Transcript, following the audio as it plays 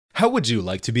How would you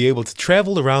like to be able to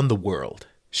travel around the world,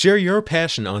 share your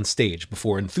passion on stage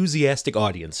before enthusiastic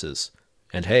audiences,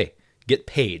 and hey, get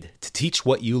paid to teach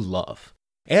what you love?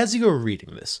 As you are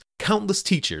reading this, countless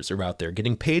teachers are out there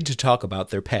getting paid to talk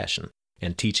about their passion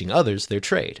and teaching others their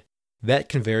trade. That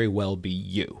can very well be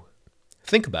you.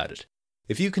 Think about it.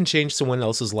 If you can change someone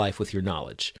else's life with your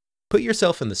knowledge, put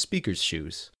yourself in the speaker's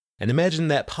shoes, and imagine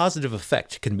that positive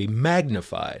effect can be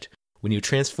magnified when you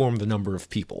transform the number of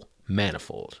people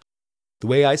manifold. The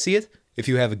way I see it, if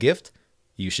you have a gift,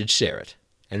 you should share it.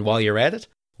 And while you're at it,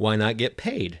 why not get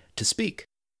paid to speak?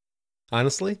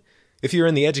 Honestly, if you're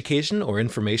in the education or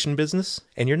information business,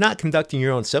 and you're not conducting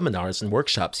your own seminars and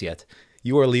workshops yet,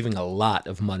 you are leaving a lot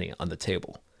of money on the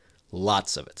table.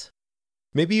 Lots of it.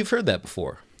 Maybe you've heard that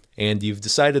before, and you've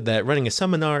decided that running a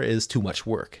seminar is too much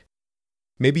work.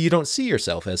 Maybe you don't see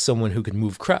yourself as someone who can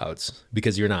move crowds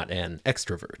because you're not an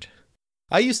extrovert.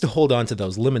 I used to hold on to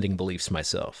those limiting beliefs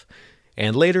myself,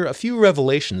 and later a few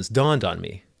revelations dawned on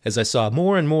me as I saw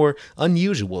more and more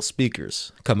unusual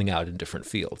speakers coming out in different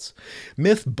fields.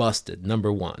 Myth busted number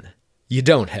 1. You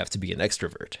don't have to be an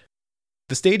extrovert.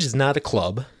 The stage is not a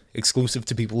club, exclusive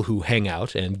to people who hang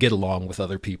out and get along with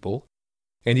other people.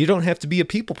 And you don't have to be a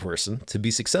people person to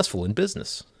be successful in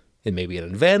business. It may be an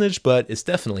advantage, but it's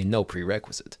definitely no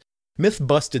prerequisite. Myth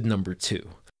busted number 2.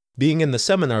 Being in the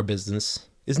seminar business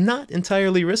is not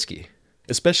entirely risky,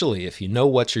 especially if you know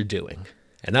what you're doing.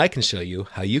 And I can show you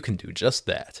how you can do just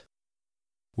that.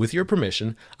 With your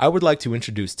permission, I would like to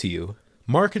introduce to you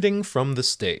Marketing from the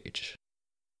Stage.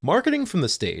 Marketing from the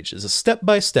Stage is a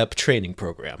step-by-step training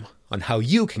program on how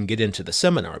you can get into the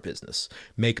seminar business,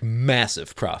 make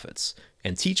massive profits,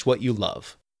 and teach what you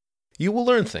love. You will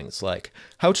learn things like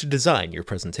how to design your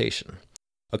presentation,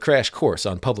 a crash course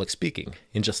on public speaking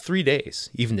in just 3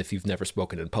 days, even if you've never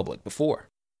spoken in public before,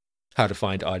 how to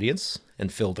find audience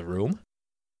and fill the room,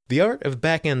 the art of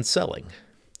back-end selling,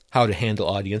 how to handle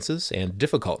audiences and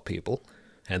difficult people,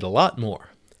 and a lot more.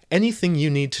 Anything you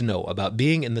need to know about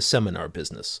being in the seminar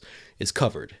business is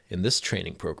covered in this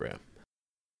training program.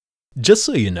 Just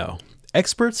so you know,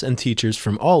 experts and teachers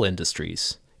from all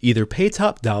industries either pay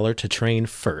top dollar to train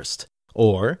first,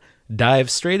 or dive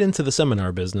straight into the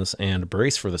seminar business and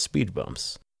brace for the speed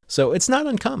bumps. So it's not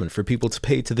uncommon for people to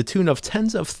pay to the tune of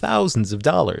tens of thousands of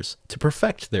dollars to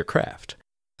perfect their craft.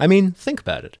 I mean, think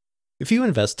about it. If you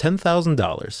invest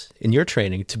 $10,000 in your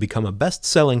training to become a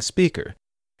best-selling speaker,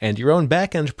 and your own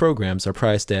back-end programs are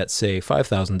priced at, say,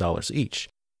 $5,000 each,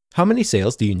 how many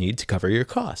sales do you need to cover your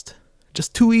cost?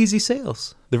 Just 2 easy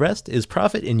sales. The rest is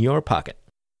profit in your pocket.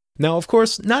 Now, of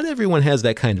course, not everyone has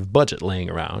that kind of budget laying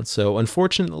around, so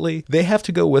unfortunately, they have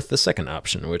to go with the second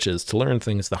option, which is to learn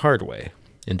things the hard way,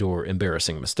 endure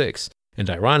embarrassing mistakes, and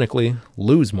ironically,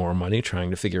 lose more money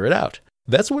trying to figure it out.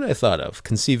 That's what I thought of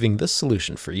conceiving this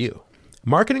solution for you.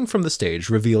 Marketing from the Stage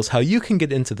reveals how you can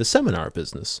get into the seminar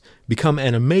business, become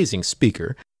an amazing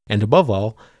speaker, and above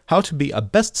all, how to be a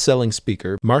best-selling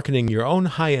speaker marketing your own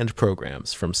high-end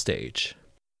programs from stage.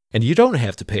 And you don't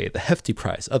have to pay the hefty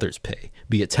price others pay,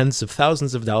 be it tens of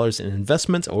thousands of dollars in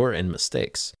investment or in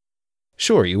mistakes.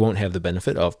 Sure, you won't have the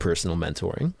benefit of personal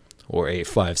mentoring, or a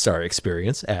 5-star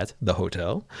experience at the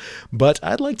hotel, but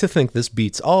I'd like to think this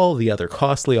beats all the other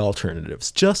costly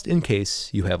alternatives just in case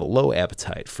you have a low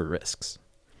appetite for risks.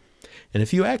 And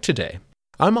if you act today,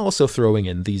 I'm also throwing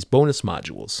in these bonus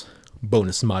modules.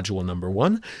 Bonus module number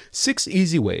 1, 6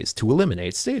 easy ways to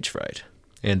eliminate stage fright.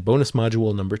 And bonus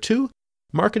module number 2,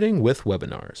 marketing with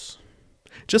webinars.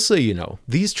 Just so you know,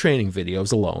 these training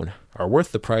videos alone are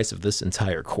worth the price of this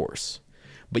entire course.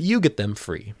 But you get them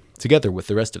free, together with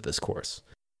the rest of this course.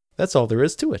 That's all there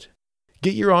is to it.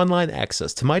 Get your online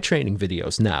access to my training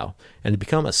videos now and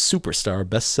become a superstar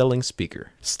best-selling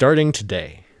speaker, starting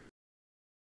today.